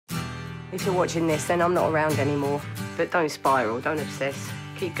If you're watching this, then I'm not around anymore. But don't spiral, don't obsess.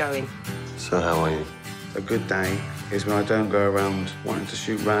 Keep going. So how are you? A good day is when I don't go around wanting to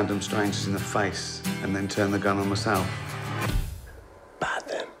shoot random strangers in the face and then turn the gun on myself. Bad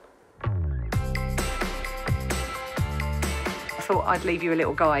then. I thought I'd leave you a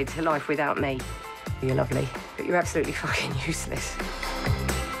little guide to life without me. You're lovely, but you're absolutely fucking useless.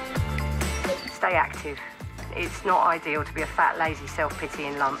 Stay active. It's not ideal to be a fat, lazy,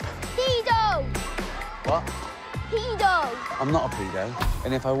 self-pitying lump. Pedo! What? Pedo! I'm not a pedo.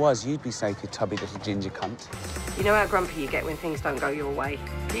 And if I was, you'd be safe, you tubby little ginger cunt. You know how grumpy you get when things don't go your way.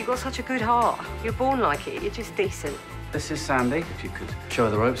 You've got such a good heart. You're born like it. You're just decent. This is Sandy. If you could show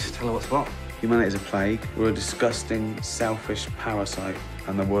her the ropes, tell her what's what. Humanity is a plague. We're a disgusting, selfish parasite,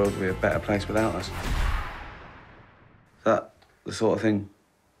 and the world would be a better place without us. Is that the sort of thing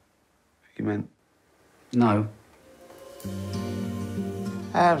you meant? No.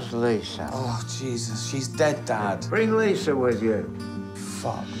 How's Lisa? Oh, Jesus, she's dead, Dad. Bring Lisa with you.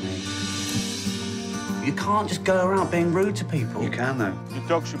 Fuck me. You can't just go around being rude to people. You can, though. The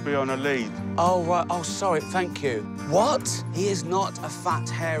dog should be on a lead. Oh, right. Oh, sorry. Thank you. What? He is not a fat,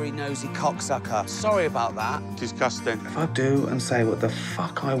 hairy, nosy cocksucker. Sorry about that. Disgusting. If I do and say what the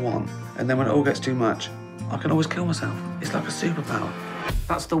fuck I want, and then when it all gets too much, I can always kill myself. It's like a superpower.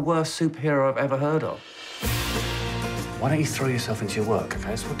 That's the worst superhero I've ever heard of. Why don't you throw yourself into your work, OK?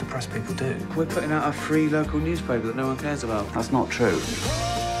 That's what depressed people do. We're putting out a free local newspaper that no one cares about. That's not true.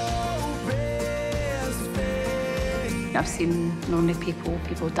 I've seen lonely people,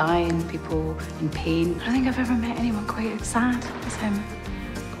 people dying, people in pain. I don't think I've ever met anyone quite as sad as him.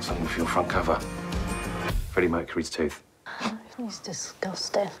 Got something for your front cover. Freddie Mercury's tooth. He's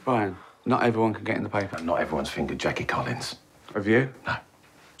disgusting. Brian, not everyone can get in the paper. Not everyone's fingered Jackie Collins. Have you? No.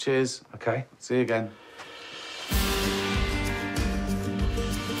 Cheers. OK? See you again.